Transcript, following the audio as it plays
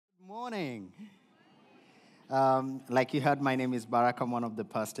morning. Like you heard, my name is Barak. I'm one of the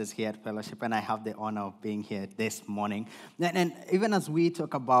pastors here at Fellowship, and I have the honor of being here this morning. And even as we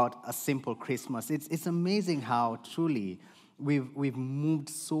talk about a simple Christmas, it's amazing how truly we've moved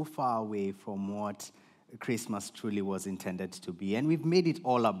so far away from what Christmas truly was intended to be. And we've made it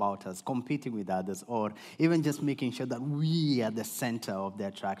all about us, competing with others, or even just making sure that we are the center of the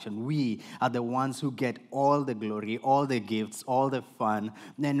attraction. We are the ones who get all the glory, all the gifts, all the fun.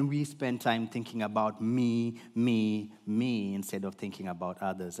 Then we spend time thinking about me, instead of thinking about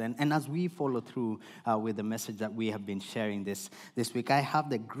others. And as we follow through with the message that we have been sharing this week, I have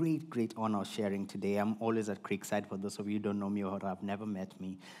the great honor of sharing today. I'm always at Creekside. For those of you who don't know me or have never met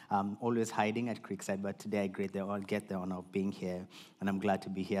me, I'm always hiding at Creekside, but today I get the honor of being here, and I'm glad to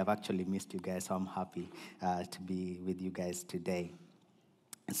be here. I've actually missed you guys, so I'm happy to be with you guys today.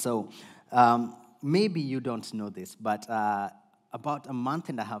 So maybe you don't know this, but about a month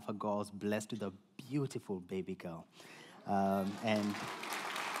and a half ago, I was blessed with a beautiful baby girl. And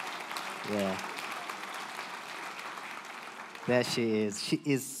yeah, there she is. She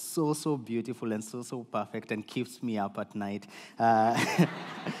is so beautiful and so perfect and keeps me up at night.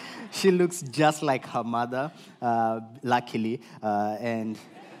 She looks just like her mother, luckily, and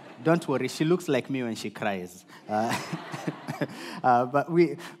don't worry, she looks like me when she cries. But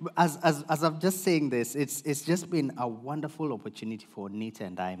as I'm just saying this, it's just been a wonderful opportunity for Nita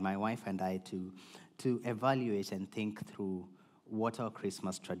and I, my wife and I, to evaluate and think through what our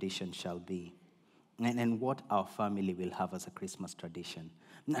Christmas tradition shall be. And what our family will have as a Christmas tradition.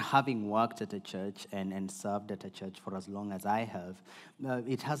 Having worked at a church and served at a church for as long as I have,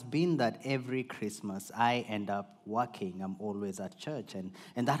 it has been that every Christmas I end up working. I'm always at church,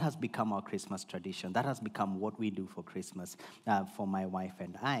 and that has become our Christmas tradition. That has become what we do for Christmas for my wife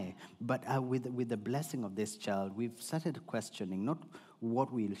and I. But with the blessing of this child, we've started questioning not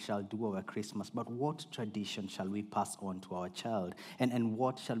what we shall do over Christmas, but what tradition shall we pass on to our child, and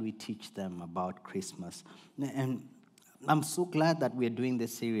what shall we teach them about Christmas. And I'm so glad that we're doing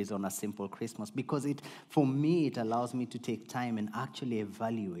this series on a simple Christmas, because for me, it allows me to take time and actually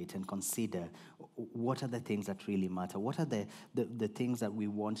evaluate and consider what are the things that really matter. What are the things that we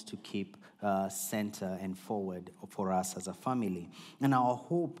want to keep center and forward for us as a family. And our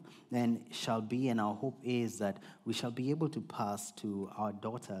hope then shall be, and our hope is that we shall be able to pass to our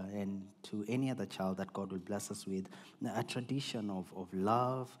daughter and to any other child that God will bless us with a tradition of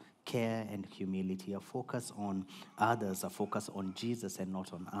love, care, and humility, a focus on others, a focus on Jesus and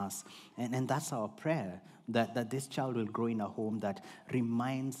not on us. And that's our prayer, that this child will grow in a home that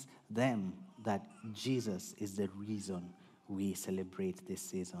reminds them that Jesus is the reason we celebrate this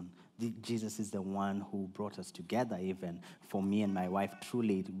season. Jesus is the one who brought us together. Even for me and my wife,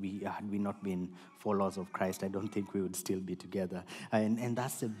 truly, had we not been followers of Christ, I don't think we would still be together. And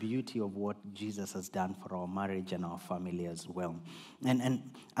that's the beauty of what Jesus has done for our marriage and our family as well.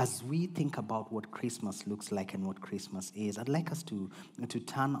 And as we think about what Christmas looks like and what Christmas is, I'd like us to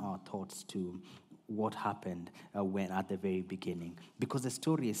turn our thoughts to what happened when at the very beginning. Because the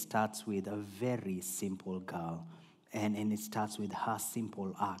story starts with a very simple girl. And it starts with her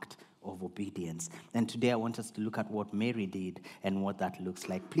simple act of obedience. And today I want us to look at what Mary did and what that looks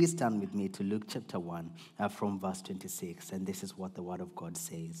like. Please turn with me to Luke chapter 1 from verse 26. And this is what the Word of God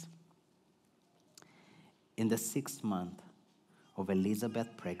says. In the 6th month of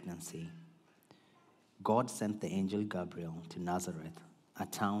Elizabeth's pregnancy, God sent the angel Gabriel to Nazareth, a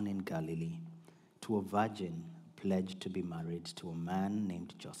town in Galilee, to a virgin pledged to be married to a man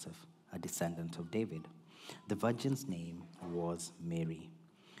named Joseph, a descendant of David. The virgin's name was Mary.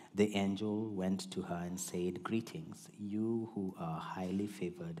 The angel went to her and said, "Greetings, you who are highly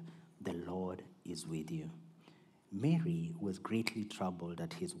favored, the Lord is with you." Mary was greatly troubled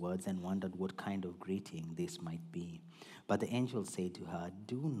at his words and wondered what kind of greeting this might be. But the angel said to her,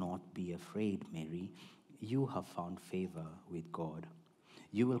 "Do not be afraid, Mary. You have found favor with God.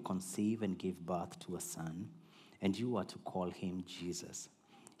 You will conceive and give birth to a son, and you are to call him Jesus.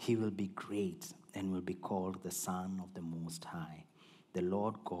 He will be great and will be called the Son of the Most High. The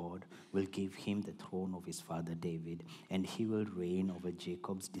Lord God will give him the throne of his father David, and he will reign over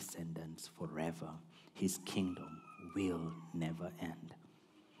Jacob's descendants forever. His kingdom will never end."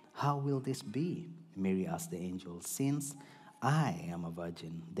 "How will this be?" Mary asked the angel. "Since I am a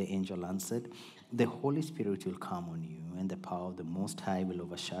virgin," the angel answered, "the Holy Spirit will come on you, and the power of the Most High will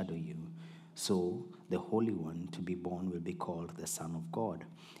overshadow you. So the Holy One to be born will be called the Son of God.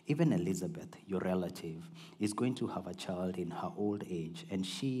 Even Elizabeth, your relative, is going to have a child in her old age, and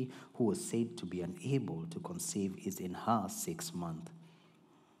she who was said to be unable to conceive is in her 6th month.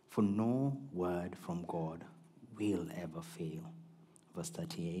 For no word from God will ever fail." Verse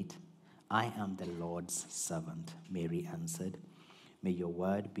 38. I am the Lord's servant, Mary answered. May your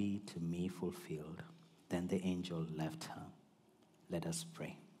word be to me fulfilled. Then the angel left her. Let us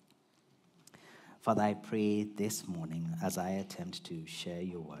pray. Father, I pray this morning as I attempt to share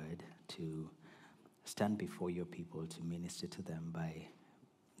your word, to stand before your people, to minister to them by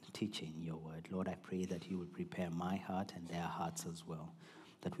teaching your word. Lord, I pray that you will prepare my heart and their hearts as well,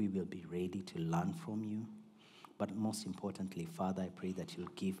 that we will be ready to learn from you. But most importantly, Father, I pray that you'll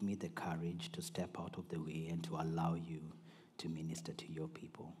give me the courage to step out of the way and to allow you to minister to your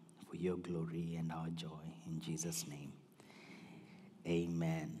people for your glory and our joy. In Jesus' name,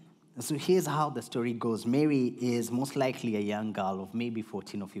 amen. So here's how the story goes. Mary is most likely a young girl of maybe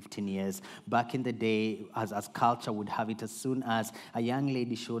 14 or 15 years. Back in the day, as culture would have it, as soon as a young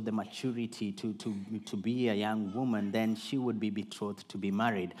lady showed the maturity to be a young woman, then she would be betrothed to be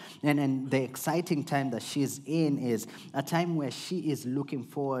married. And the exciting time that she's in is a time where she is looking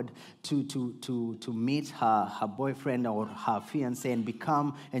forward to meet her boyfriend or her fiancé and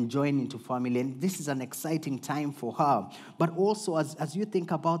become and join into family. And this is an exciting time for her. But also, as you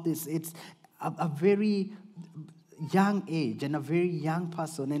think about this, it's a very young age and a very young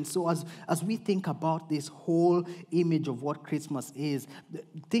person. And so as we think about this whole image of what Christmas is,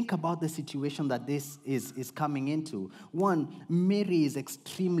 think about the situation that this is coming into. One, Mary is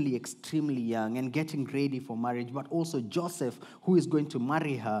extremely, extremely young and getting ready for marriage, but also Joseph, who is going to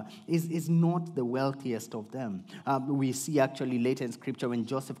marry her, is not the wealthiest of them. We see actually later in Scripture when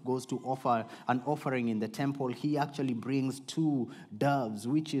Joseph goes to offer an offering in the temple, he actually brings 2 doves,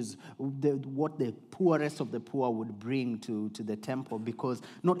 which is what the poorest of the poor would bring to the temple, because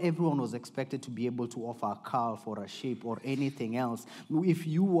not everyone was expected to be able to offer a calf or a sheep or anything else. If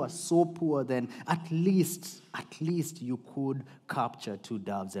you were so poor, then at least you could capture 2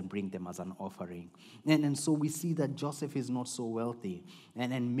 doves and bring them as an offering. And so we see that Joseph is not so wealthy.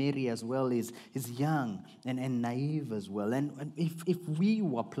 And Mary as well is young and naive as well. And if we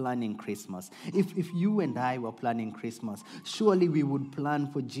were planning Christmas, if you and I were planning Christmas, surely we would plan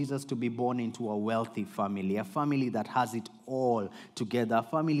for Jesus to be born into a wealthy family, a family that has it all together, a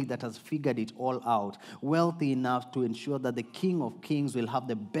family that has figured it all out, wealthy enough to ensure that the King of Kings will have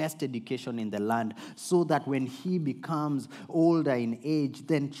the best education in the land, so that when he becomes older in age,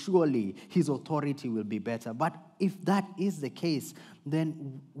 then surely his authority will be better. But if that is the case,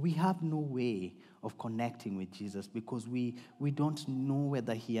 then we have no way of connecting with Jesus, because we don't know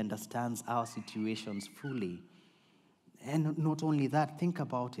whether he understands our situations fully. And not only that, think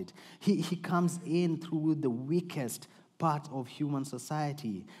about it. He comes in through the weakest part of human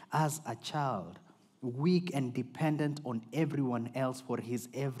society as a child, weak and dependent on everyone else for his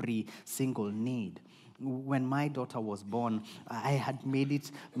every single need. When my daughter was born, I had made it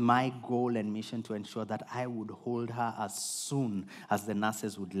my goal and mission to ensure that I would hold her as soon as the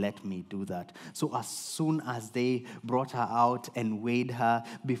nurses would let me do that. So as soon as they brought her out and weighed her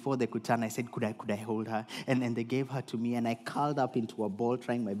before they could turn, I said, could I hold her? And they gave her to me, and I curled up into a ball,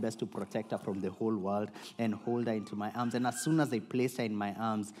 trying my best to protect her from the whole world and hold her into my arms. And as soon as they placed her in my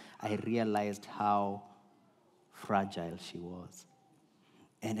arms, I realized how fragile she was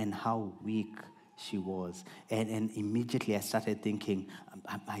and how weak she was. And immediately I started thinking,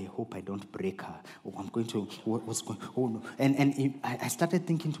 I hope I don't break her. Oh, I'm going to, what's going, oh no. And I started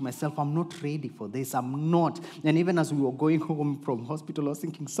thinking to myself, I'm not ready for this. I'm not. And even as we were going home from hospital, I was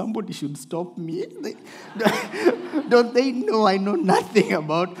thinking, somebody should stop me. Don't they know I know nothing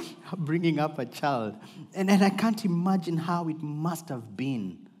about bringing up a child? And I can't imagine how it must have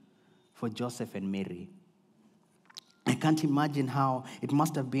been for Joseph and Mary. I can't imagine how it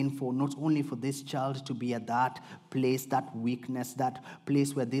must have been for not only for this child to be at that place, that weakness, that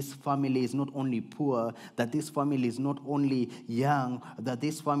place where this family is not only poor, that this family is not only young, that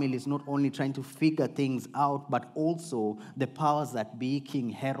this family is not only trying to figure things out, but also the powers that be,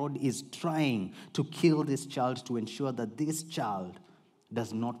 King Herod, is trying to kill this child to ensure that this child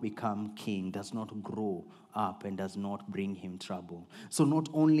does not become king, does not grow up, and does not bring him trouble. So not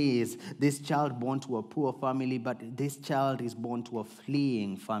only is this child born to a poor family, but this child is born to a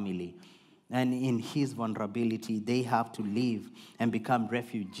fleeing family. And in his vulnerability, they have to leave and become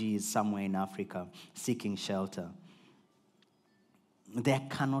refugees somewhere in Africa, seeking shelter. There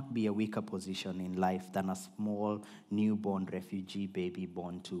cannot be a weaker position in life than a small newborn refugee baby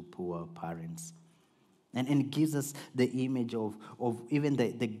born to poor parents. And it gives us the image of even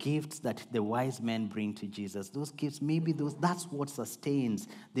the gifts that the wise men bring to Jesus. Those gifts, that's what sustains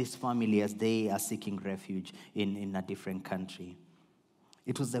this family as they are seeking refuge in a different country.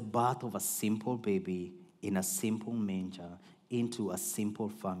 It was the birth of a simple baby in a simple manger into a simple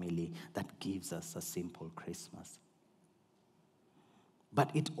family that gives us a simple Christmas. But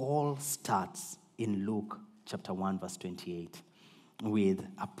it all starts in Luke chapter 1, verse 28, with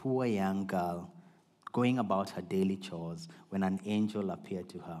a poor young girl going about her daily chores when an angel appeared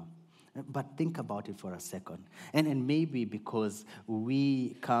to her. But think about it for a second. And maybe because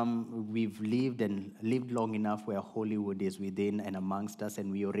we've lived long enough where Hollywood is within and amongst us,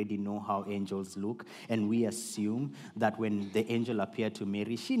 and we already know how angels look, and we assume that when the angel appeared to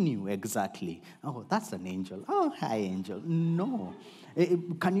Mary, she knew exactly, oh, that's an angel. Oh, hi, angel. No.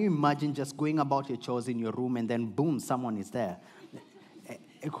 Can you imagine just going about your chores in your room and then boom, someone is there?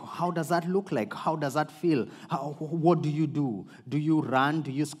 How does that look like? How does that feel? What do you do? Do you run?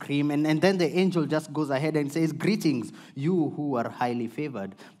 Do you scream? And then the angel just goes ahead and says, greetings, you who are highly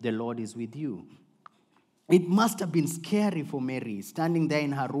favored. The Lord is with you. It must have been scary for Mary, standing there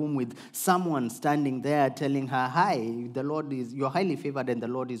in her room with someone standing there telling her, hi, you're highly favored and the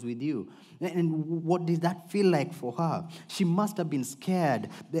Lord is with you. And what did that feel like for her? She must have been scared,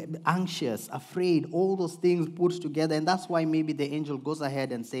 anxious, afraid, all those things put together. And that's why maybe the angel goes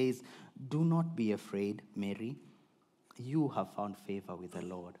ahead and says, do not be afraid, Mary. You have found favor with the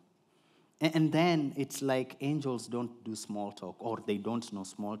Lord. And then it's like angels don't do small talk, or they don't know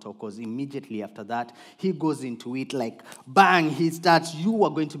small talk, because immediately after that, he goes into it like, bang, he starts, you are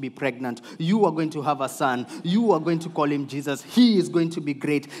going to be pregnant, you are going to have a son, you are going to call him Jesus, he is going to be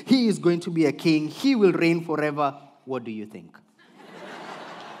great, he is going to be a king, he will reign forever. What do you think?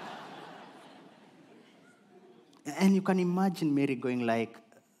 And you can imagine Mary going like,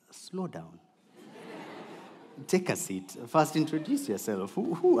 slow down. Take a seat. First, introduce yourself.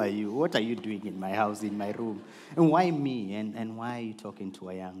 Who are you? What are you doing in my house, in my room? And why me? And why are you talking to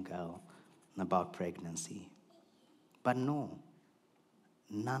a young girl about pregnancy? But no,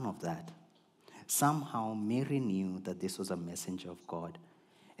 none of that. Somehow, Mary knew that this was a messenger of God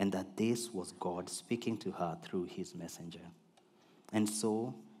and that this was God speaking to her through his messenger. And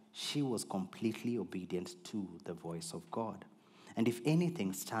so, she was completely obedient to the voice of God. And if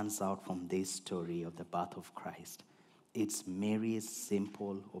anything stands out from this story of the birth of Christ, it's Mary's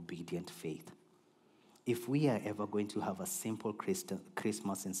simple, obedient faith. If we are ever going to have a simple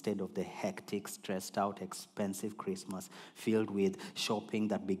Christmas instead of the hectic, stressed out, expensive Christmas filled with shopping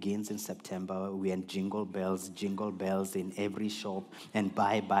that begins in September, when jingle bells in every shop, and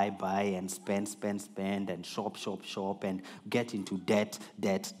buy, and spend, and shop, and get into debt,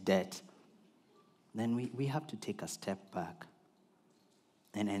 then we have to take a step back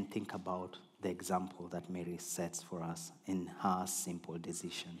and think about the example that Mary sets for us in her simple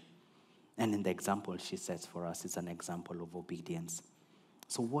decision. And in the example she sets for us is an example of obedience.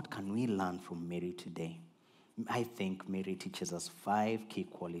 So what can we learn from Mary today? I think Mary teaches us 5 key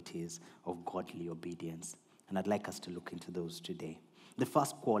qualities of godly obedience. And I'd like us to look into those today. The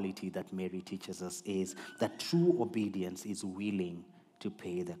first quality that Mary teaches us is that true obedience is willing to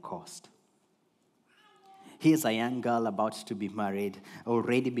pay the cost. Here's a young girl about to be married,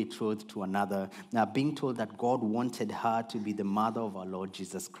 already betrothed to another, now being told that God wanted her to be the mother of our Lord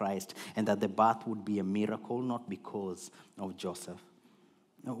Jesus Christ and that the birth would be a miracle, not because of Joseph.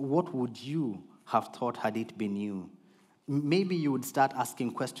 Now, what would you have thought had it been you? Maybe you would start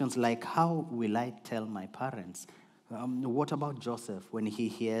asking questions like, how will I tell my parents? What about Joseph? When he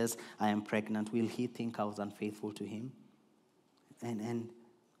hears I am pregnant, will he think I was unfaithful to him? And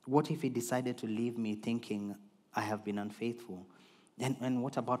what if he decided to leave me thinking I have been unfaithful? And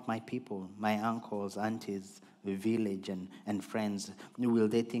what about my people, my uncles, aunties, the village, and friends? Will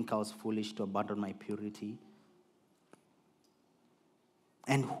they think I was foolish to abandon my purity?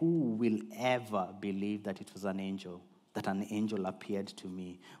 And who will ever believe that it was an angel, that an angel appeared to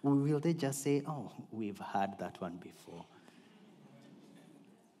me? Will they just say, oh, we've heard that one before?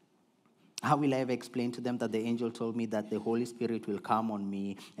 How will I ever explain to them that the angel told me that the Holy Spirit will come on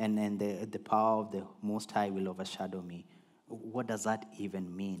me and the power of the Most High will overshadow me? What does that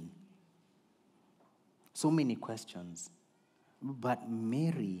even mean? So many questions. But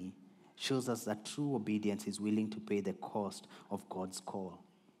Mary shows us that true obedience is willing to pay the cost of God's call.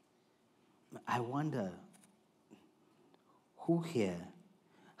 I wonder, who here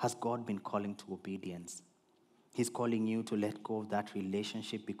has God been calling to obedience? He's calling you to let go of that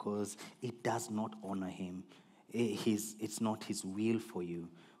relationship because it does not honor him. It's not his will for you.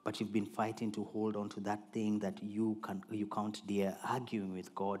 But you've been fighting to hold on to that thing that you count dear, arguing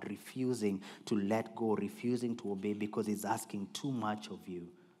with God, refusing to let go, refusing to obey because it's asking too much of you.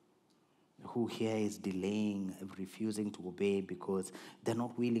 Who here is delaying, refusing to obey because they're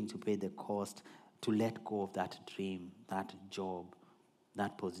not willing to pay the cost to let go of that dream, that job,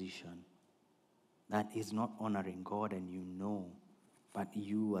 that position? That is not honoring God, and you know, but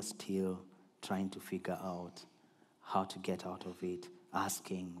you are still trying to figure out how to get out of it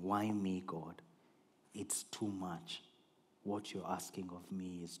asking, why me, God? It's too much. What you're asking of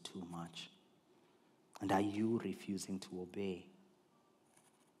me is too much. And are you refusing to obey?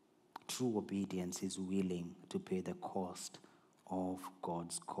 True obedience is willing to pay the cost of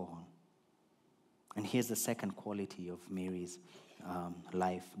God's call. And here's the second quality of Mary's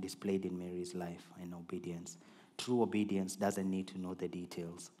life, displayed in Mary's life in obedience. True obedience doesn't need to know the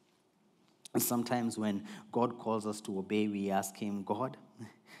details. And sometimes when God calls us to obey, we ask him, God,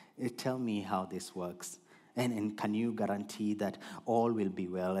 tell me how this works. And can you guarantee that all will be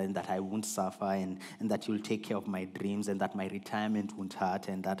well and that I won't suffer and that you'll take care of my dreams and that my retirement won't hurt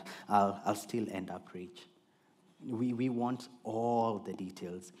and that I'll still end up rich? We want all the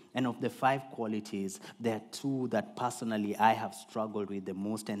details. And of the 5 qualities, there are 2 that personally I have struggled with the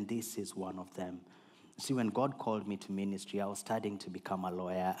most, and this is one of them. See, when God called me to ministry, I was studying to become a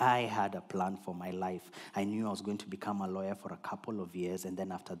lawyer. I had a plan for my life. I knew I was going to become a lawyer for a couple of years, and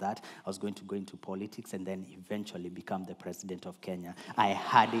then after that, I was going to go into politics and then eventually become the president of Kenya. I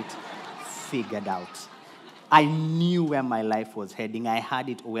had it figured out. I knew where my life was heading. I had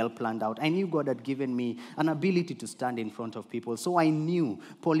it well planned out. I knew God had given me an ability to stand in front of people. So I knew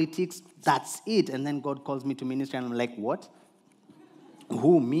politics, that's it. And then God calls me to ministry, and I'm like, what?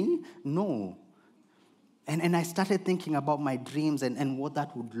 Who, me? No. And I started thinking about my dreams and what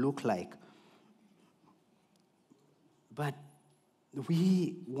that would look like. But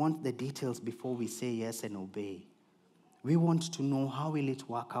we want the details before we say yes and obey. We want to know, how will it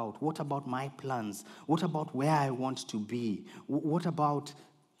work out? What about my plans? What about where I want to be? What about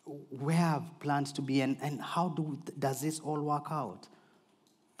where I've planned to be? And how does this all work out?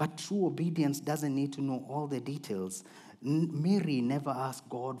 But true obedience doesn't need to know all the details. Mary never asked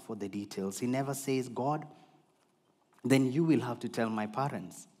God for the details. He never says, God, then you will have to tell my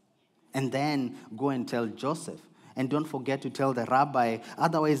parents. And then go and tell Joseph. And don't forget to tell the rabbi,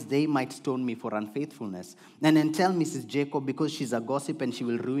 otherwise they might stone me for unfaithfulness. And then tell Mrs. Jacob because she's a gossip and she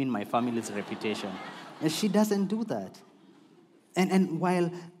will ruin my family's reputation. And she doesn't do that. And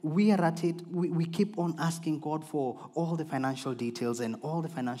while we are at it, we keep on asking God for all the financial details and all the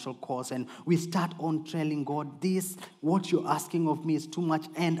financial costs. And we start on telling God, this, what you're asking of me is too much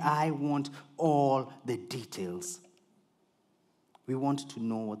and I want all the details. We want to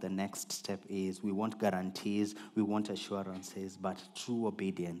know what the next step is. We want guarantees. We want assurances. But true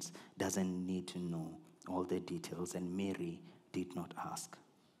obedience doesn't need to know all the details. And Mary did not ask.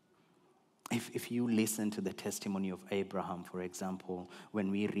 If you listen to the testimony of Abraham, for example, when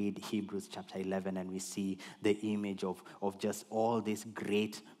we read Hebrews chapter 11 and we see the image of just all these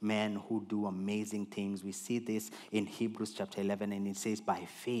great men who do amazing things, we see this in Hebrews chapter 11 and it says, by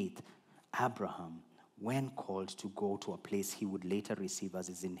faith, Abraham, when called to go to a place he would later receive as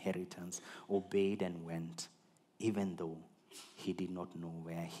his inheritance, obeyed and went, even though he did not know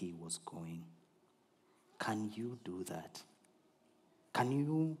where he was going. Can you do that? Can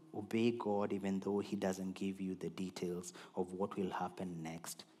you obey God even though he doesn't give you the details of what will happen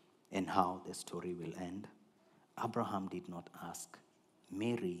next and how the story will end? Abraham did not ask.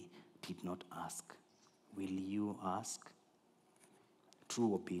 Mary did not ask. Will you ask?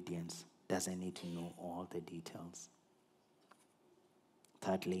 True obedience doesn't need to know all the details.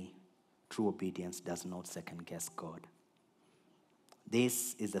 Thirdly, true obedience does not second-guess God.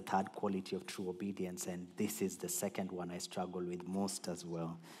 This is the third quality of true obedience, and this is the second one I struggle with most as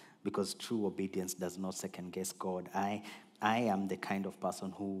well, because true obedience does not second-guess God. I am the kind of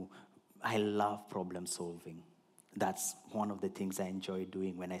person who, I love problem solving. That's one of the things I enjoy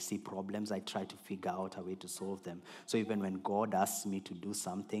doing. When I see problems, I try to figure out a way to solve them. So even when God asks me to do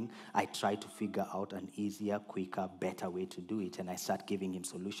something, I try to figure out an easier, quicker, better way to do it. And I start giving him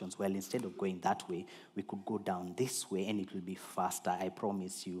solutions. Well, instead of going that way, we could go down this way and it will be faster, I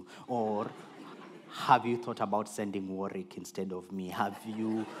promise you. Or have you thought about sending Warwick instead of me?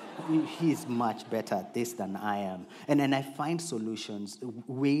 He's much better at this than I am. And then I find solutions,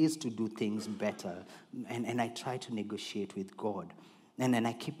 ways to do things better. And I try to negotiate with God. And then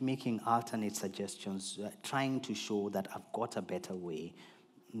I keep making alternate suggestions, trying to show that I've got a better way,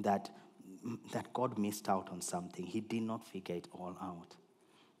 that God missed out on something. He did not figure it all out.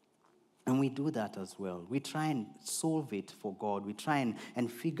 And we do that as well. We try and solve it for God. We try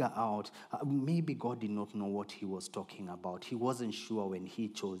and figure out, maybe God did not know what he was talking about. He wasn't sure when he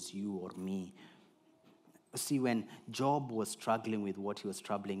chose you or me. See, when Job was struggling with what he was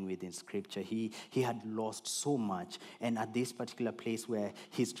struggling with in scripture, he had lost so much. And at this particular place where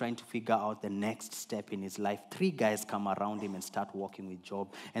he's trying to figure out the next step in his life, three guys come around him and start walking with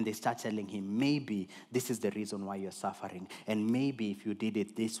Job. And they start telling him, maybe this is the reason why you're suffering. And maybe if you did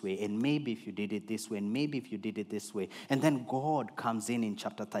it this way, and maybe if you did it this way, and maybe if you did it this way. And then God comes in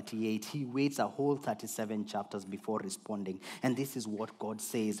chapter 38. He waits a whole 37 chapters before responding. And this is what God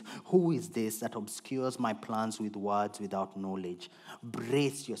says. Who is this that obscures my plans with words without knowledge?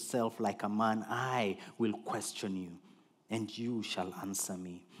 Brace yourself like a man. I will question you, and you shall answer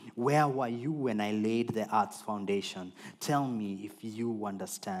me. Where were you when I laid the earth's foundation? Tell me if you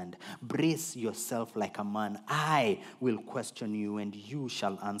understand. Brace yourself like a man. I will question you, and you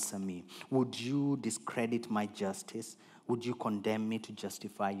shall answer me. Would you discredit my justice? Would you condemn me to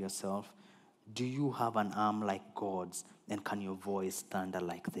justify yourself? Do you have an arm like God's, and can your voice thunder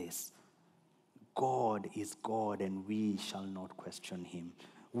like this? God is God, and we shall not question him.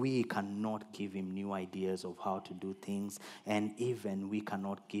 We cannot give him new ideas of how to do things, and even we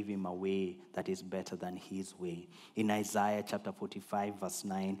cannot give him a way that is better than his way. In Isaiah chapter 45, verse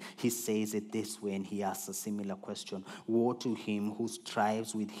 9, he says it this way, and he asks a similar question. Woe to him who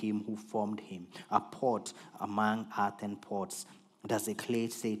strives with him who formed him, a pot among earthen pots. Does the clay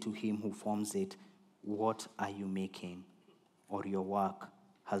say to him who forms it, what are you making? Or your work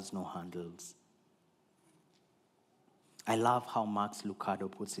has no handles. I love how Max Lucado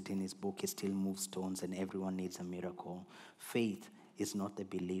puts it in his book, He Still Moves Stones and Everyone Needs a Miracle. Faith is not the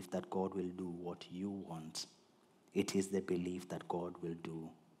belief that God will do what you want. It is the belief that God will do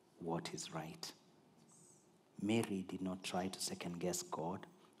what is right. Mary did not try to second guess God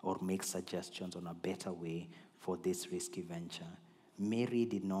or make suggestions on a better way for this risky venture. Mary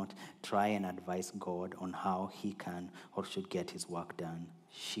did not try and advise God on how he can or should get his work done.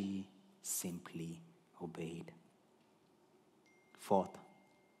 She simply obeyed. Fourth,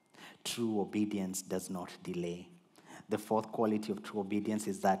 true obedience does not delay. The fourth quality of true obedience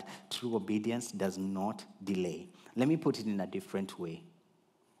is that true obedience does not delay. Let me put it in a different way.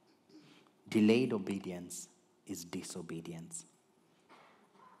 Delayed obedience is disobedience.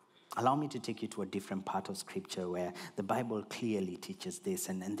 Allow me to take you to a different part of scripture where the Bible clearly teaches this,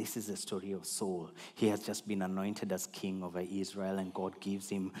 and this is the story of Saul. He has just been anointed as king over Israel, and God gives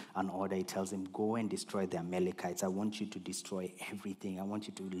him an order. He tells him, go and destroy the Amalekites. I want you to destroy everything. I want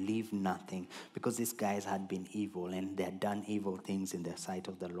you to leave nothing, because these guys had been evil, and they had done evil things in the sight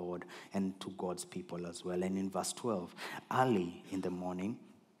of the Lord and to God's people as well. And in verse 12, early in the morning,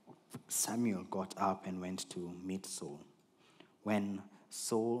 Samuel got up and went to meet Saul. When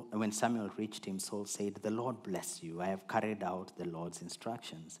Samuel reached him, Saul said, the Lord bless you. I have carried out the Lord's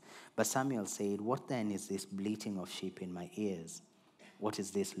instructions. But Samuel said, what then is this bleating of sheep in my ears? What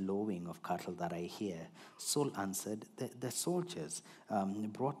is this lowing of cattle that I hear? Saul answered, the soldiers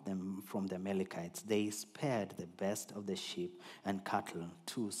brought them from the Amalekites. They spared the best of the sheep and cattle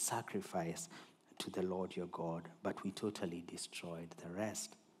to sacrifice to the Lord your God, but we totally destroyed the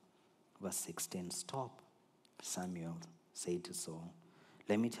rest. Verse 16, stop, Samuel said to Saul.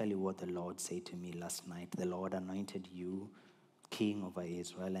 Let me tell you what the Lord said to me last night. The Lord anointed you king over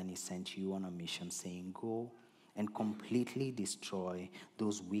Israel, and he sent you on a mission saying, go and completely destroy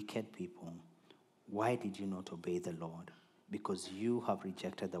those wicked people. Why did you not obey the Lord? Because you have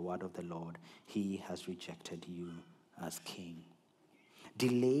rejected the word of the Lord. He has rejected you as king.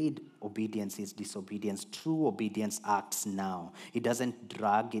 Delayed obedience is disobedience. True obedience acts now. It doesn't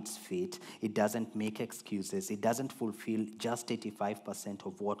drag its feet. It doesn't make excuses. It doesn't fulfill just 85%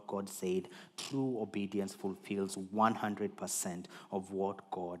 of what God said. True obedience fulfills 100% of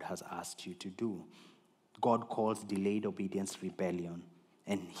what God has asked you to do. God calls delayed obedience rebellion.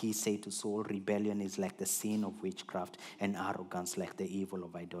 And he said to Saul, rebellion is like the sin of witchcraft, and arrogance like the evil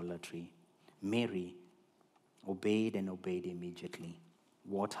of idolatry. Mary obeyed and obeyed immediately.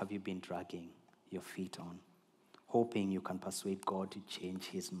 What have you been dragging your feet on? Hoping you can persuade God to change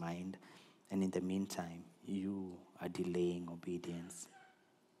his mind. And in the meantime, you are delaying obedience.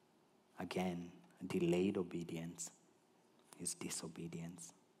 Again, delayed obedience is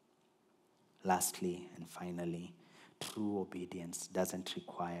disobedience. Lastly and finally, true obedience doesn't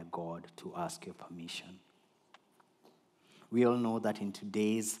require God to ask your permission. We all know that in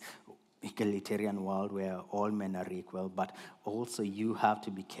today's egalitarian world where all men are equal, but also you have to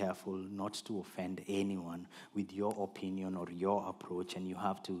be careful not to offend anyone with your opinion or your approach, and you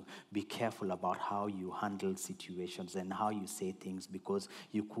have to be careful about how you handle situations and how you say things, because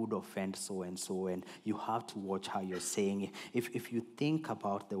you could offend so and so, and you have to watch how you're saying it. If you think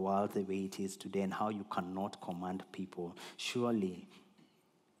about the world the way it is today and how you cannot command people, surely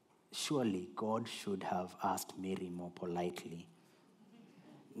surely God should have asked Mary more politely.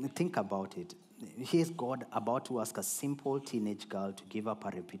 Think about it. Here's God about to ask a simple teenage girl to give up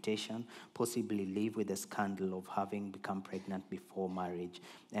her reputation, possibly live with the scandal of having become pregnant before marriage,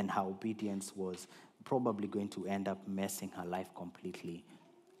 and her obedience was probably going to end up messing her life completely.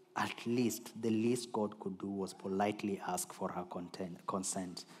 At least, the least God could do was politely ask for her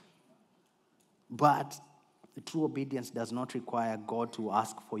consent. But true obedience does not require God to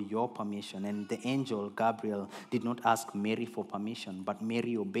ask for your permission. And the angel Gabriel did not ask Mary for permission, but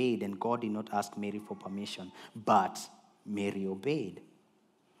Mary obeyed. And God did not ask Mary for permission, but Mary obeyed.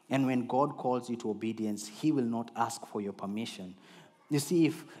 And when God calls you to obedience, he will not ask for your permission. You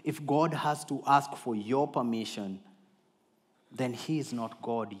see, if God has to ask for your permission, then he is not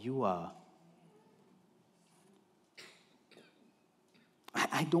God, you are.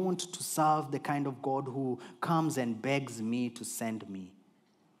 I don't want to serve the kind of God who comes and begs me to send me.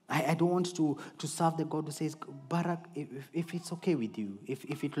 I don't want to serve the God who says, Barak, if it's okay with you,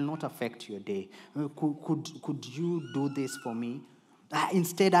 if it will not affect your day, could you do this for me?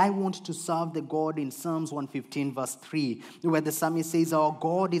 Instead, I want to serve the God in Psalms 115 verse 3, where the psalmist says, our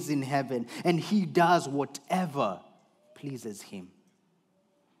God is in heaven, and he does whatever pleases him.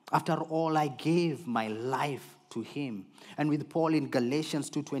 After all, I gave my life to him. And with Paul in Galatians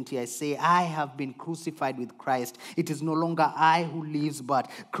 2:20, I say, I have been crucified with Christ. It is no longer I who lives,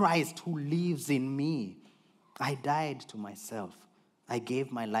 but Christ who lives in me. I died to myself. I gave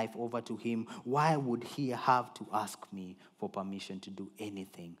my life over to him. Why would he have to ask me for permission to do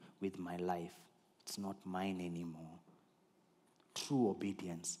anything with my life? It's not mine anymore. True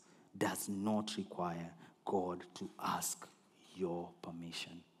obedience does not require God to ask your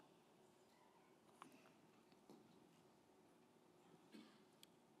permission.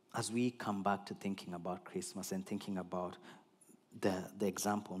 As we come back to thinking about Christmas and thinking about the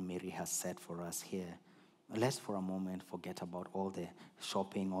example Mary has set for us here, let's for a moment forget about all the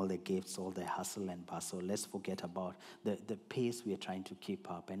shopping, all the gifts, all the hustle and bustle. Let's forget about the pace we are trying to keep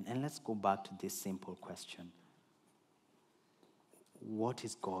up. And let's go back to this simple question. What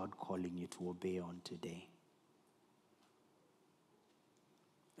is God calling you to obey on today?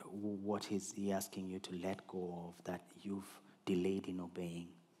 What is he asking you to let go of that you've delayed in obeying?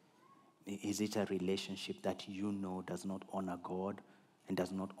 Is it a relationship that you know does not honor God and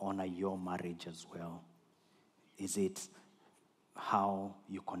does not honor your marriage as well? Is it how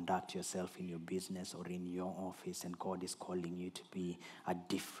you conduct yourself in your business or in your office, and God is calling you to be a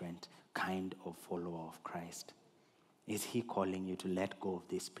different kind of follower of Christ? Is he calling you to let go of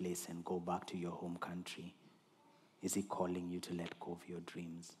this place and go back to your home country? Is he calling you to let go of your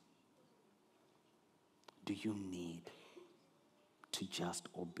dreams? Do you need to just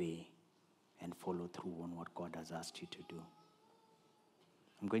obey and follow through on what God has asked you to do?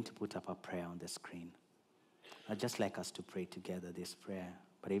 I'm going to put up a prayer on the screen. I'd just like us to pray together this prayer.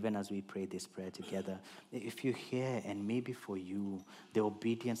 But even as we pray this prayer together, if you're here and maybe for you, the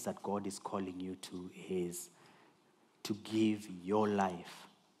obedience that God is calling you to is to give your life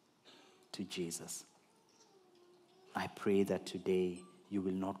to Jesus. I pray that today you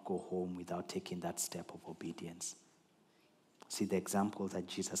will not go home without taking that step of obedience. See, the example that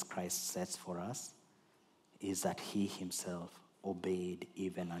Jesus Christ sets for us is that he himself obeyed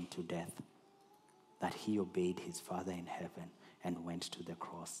even unto death. That he obeyed his Father in heaven and went to the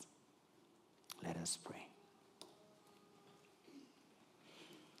cross. Let us pray.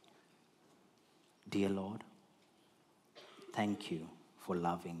 Dear Lord, thank you for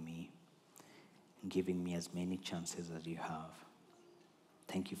loving me and giving me as many chances as you have.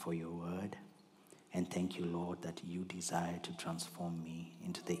 Thank you for your word. And thank you, Lord, that you desire to transform me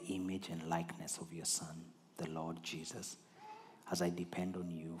into the image and likeness of your Son, the Lord Jesus, as I depend on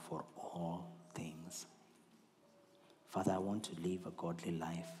you for all things. Father, I want to live a godly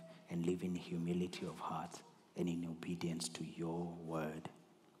life and live in humility of heart and in obedience to your word.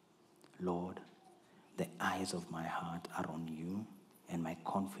 Lord, the eyes of my heart are on you, and my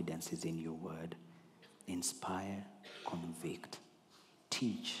confidence is in your word. Inspire, convict,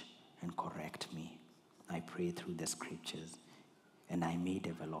 teach, and correct me, I pray, through the scriptures, and I may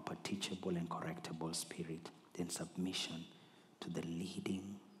develop a teachable and correctable spirit in submission to the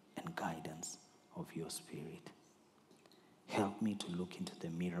leading and guidance of your spirit. Help me to look into the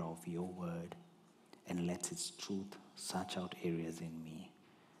mirror of your word and let its truth search out areas in me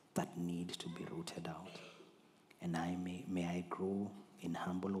that need to be rooted out. And may I grow in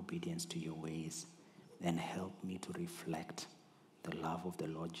humble obedience to your ways, and help me to reflect the love of the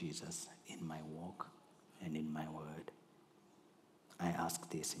Lord Jesus in my walk and in my word. I ask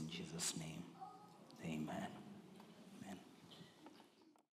this in Jesus' name. Amen.